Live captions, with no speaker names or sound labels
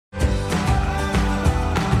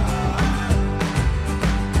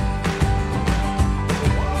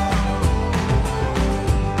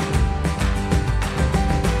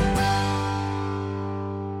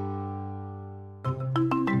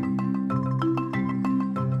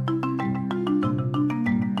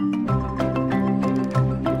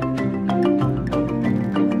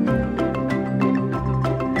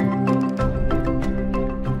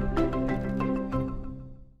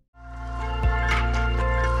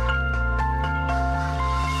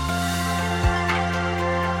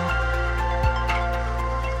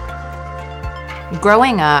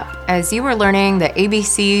Growing up, as you were learning the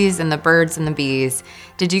ABCs and the birds and the bees,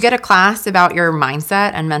 did you get a class about your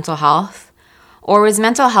mindset and mental health? Or was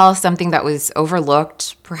mental health something that was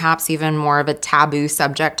overlooked, perhaps even more of a taboo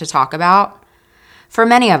subject to talk about? For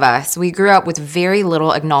many of us, we grew up with very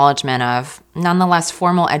little acknowledgement of, nonetheless,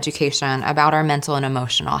 formal education about our mental and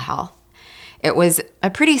emotional health. It was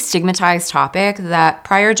a pretty stigmatized topic that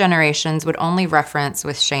prior generations would only reference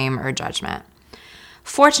with shame or judgment.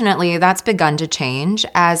 Fortunately, that's begun to change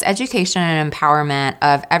as education and empowerment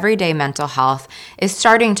of everyday mental health is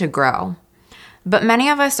starting to grow. But many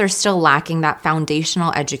of us are still lacking that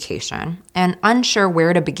foundational education and unsure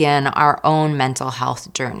where to begin our own mental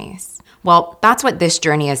health journeys. Well, that's what this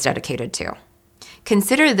journey is dedicated to.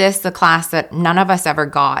 Consider this the class that none of us ever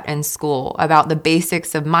got in school about the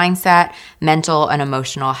basics of mindset, mental, and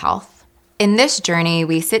emotional health. In this journey,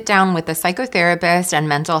 we sit down with a psychotherapist and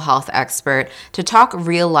mental health expert to talk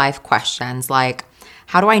real-life questions like,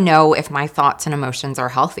 how do I know if my thoughts and emotions are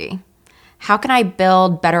healthy? How can I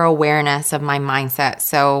build better awareness of my mindset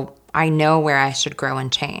so I know where I should grow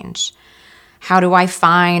and change? How do I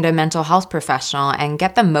find a mental health professional and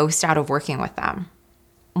get the most out of working with them?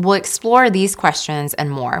 We'll explore these questions and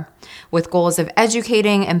more with goals of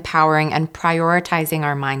educating, empowering, and prioritizing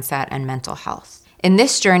our mindset and mental health. In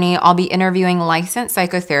this journey, I'll be interviewing licensed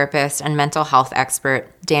psychotherapist and mental health expert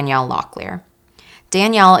Danielle Locklear.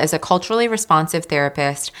 Danielle is a culturally responsive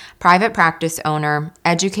therapist, private practice owner,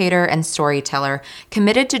 educator, and storyteller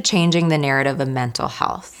committed to changing the narrative of mental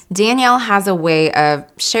health. Danielle has a way of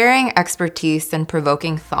sharing expertise and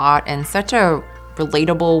provoking thought in such a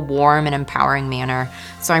relatable, warm, and empowering manner,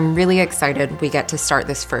 so I'm really excited we get to start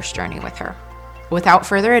this first journey with her. Without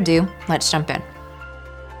further ado, let's jump in.